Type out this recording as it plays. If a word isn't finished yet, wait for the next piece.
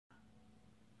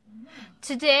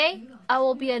Today, I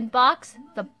will be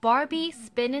unboxing the Barbie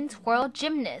Spin and Twirl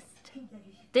Gymnast.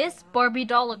 This Barbie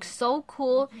doll looks so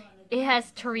cool. It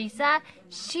has Teresa.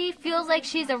 She feels like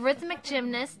she's a rhythmic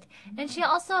gymnast, and she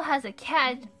also has a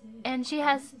cat, and she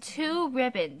has 2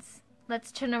 ribbons.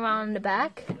 Let's turn around in the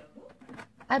back.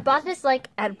 I bought this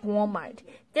at Walmart.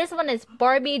 This one is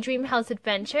Barbie Dreamhouse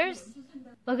Adventures.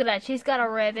 Look at that, she's got a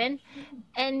ribbon,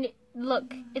 and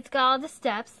look, it's got all the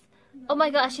steps. Oh my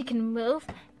gosh, she can move.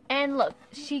 And look,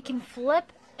 she can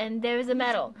flip, and there's a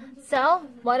medal. So,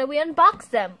 why don't we unbox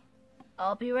them?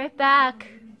 I'll be right back.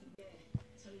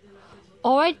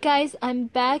 Alright guys, I'm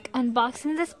back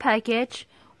unboxing this package.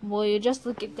 Will you just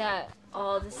look at that?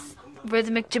 All this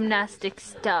rhythmic gymnastics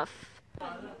stuff.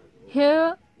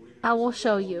 Here, I will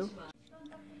show you.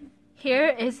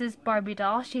 Here is this Barbie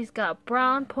doll. She's got a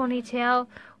brown ponytail.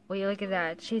 Will you look at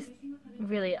that? She's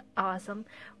really awesome.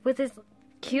 With this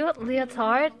cute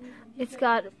leotard. It's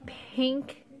got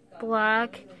pink,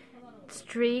 black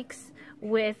streaks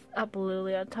with a blue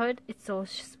leotard. It's so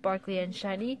sparkly and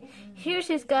shiny. Here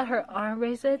she's got her arm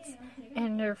bracelets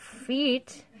and her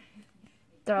feet.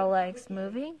 Their legs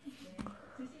moving.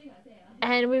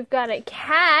 And we've got a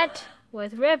cat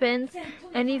with ribbons.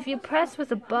 And if you press with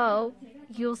a bow,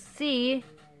 you'll see,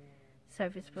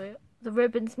 the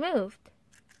ribbons moved.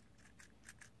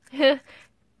 Is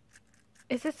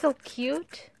it so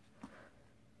cute?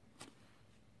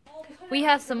 We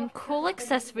have some cool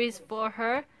accessories for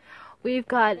her. We've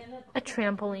got a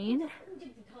trampoline,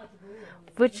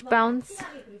 which bounces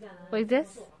like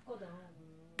this.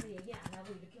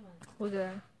 Look at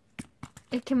that.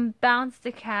 It can bounce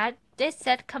the cat. This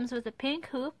set comes with a pink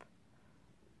hoop.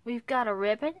 We've got a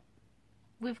ribbon.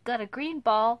 We've got a green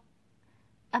ball,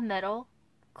 a medal,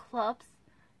 clubs,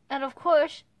 and of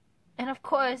course,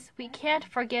 we can't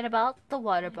forget about the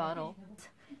water bottle.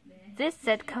 This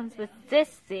set comes with this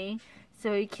thing,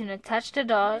 so you can attach the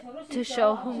doll to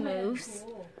show who moves.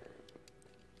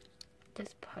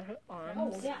 Just put her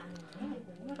arms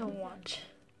and watch.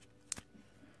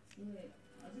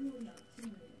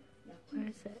 Where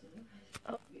is it?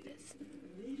 Oh, this.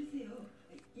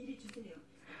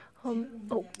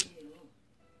 Oh.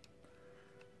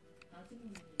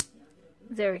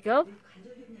 There we go.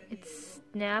 It's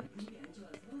snapped.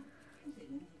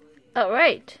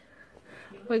 Alright.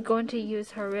 We're going to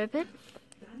use her ribbon.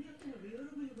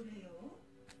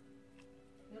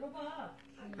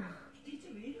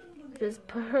 Just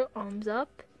put her arms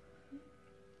up.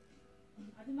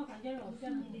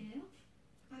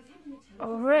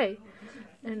 Alright.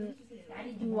 And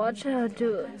watch how I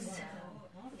do this.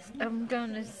 I'm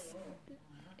going to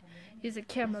use a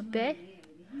camera bit.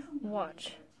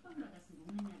 Watch.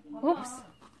 Oops.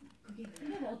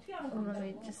 Let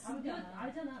me just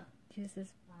use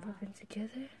this ribbon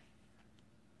together.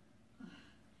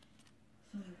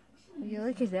 You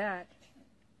look at that.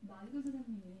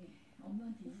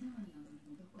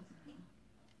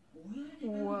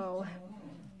 Whoa.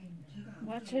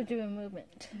 Watch her do a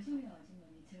movement.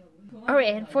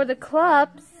 Alright, and for the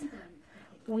clubs,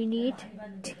 we need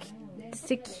to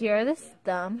secure this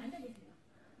thumb.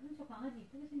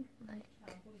 Like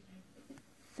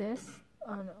this.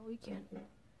 Oh no, we can't do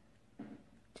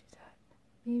that.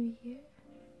 Maybe here?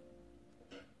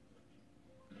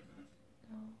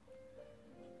 No.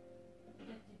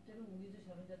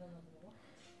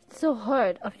 It's so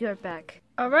hard off your back.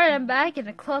 Alright, I'm back and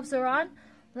the clubs are on.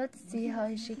 Let's see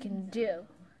how she can do.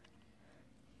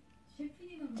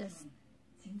 Just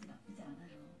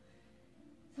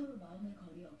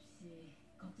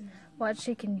what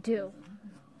she can do.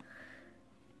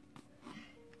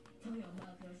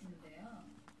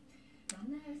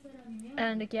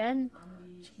 And again,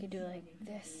 she can do like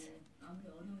this.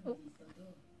 Oh.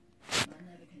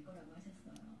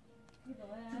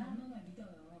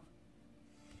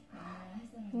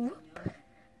 Whoop.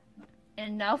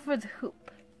 And now for the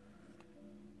hoop.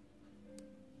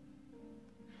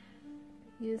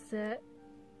 Use it.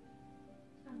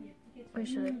 Where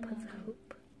should I put the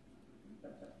hoop?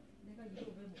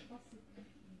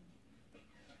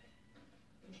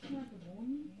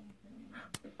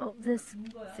 Oh, this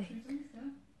thing.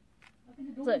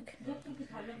 Look,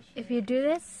 if you do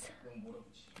this,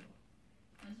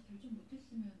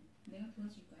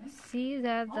 see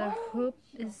that the hoop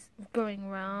is going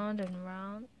round and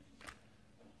round.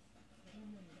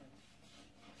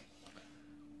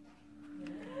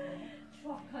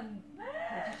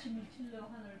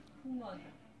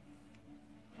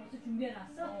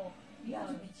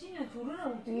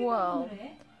 Whoa.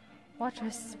 Watch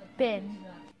her spin.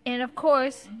 And of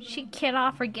course, she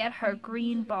cannot forget her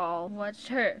green ball. Watch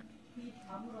her.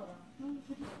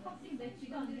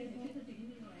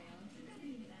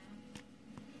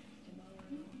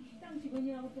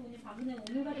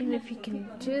 And if you can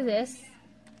do this,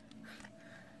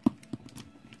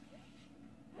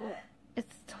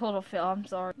 it's a total fail, I'm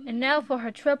sorry. And now for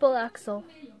her triple axel,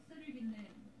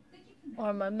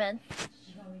 or moment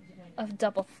of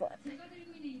double flip.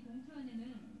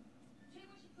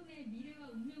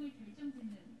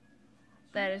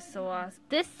 That is so awesome.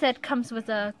 This set comes with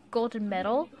a golden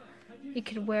medal. You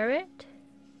could wear it.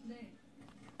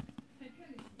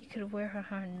 You could wear her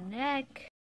on her neck.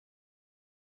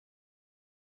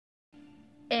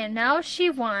 And now she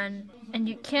won. And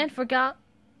you can't forget,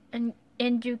 and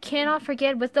you cannot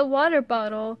forget with the water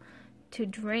bottle to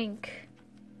drink.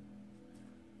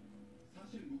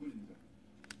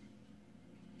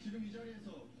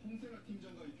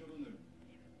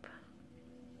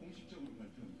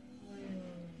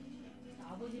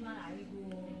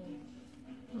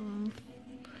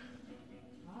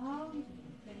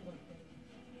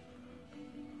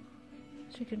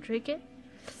 So you can drink it.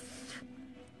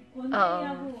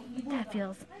 Oh, that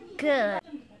feels good.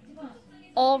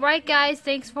 Alright guys,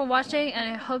 thanks for watching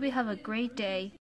and I hope you have a great day.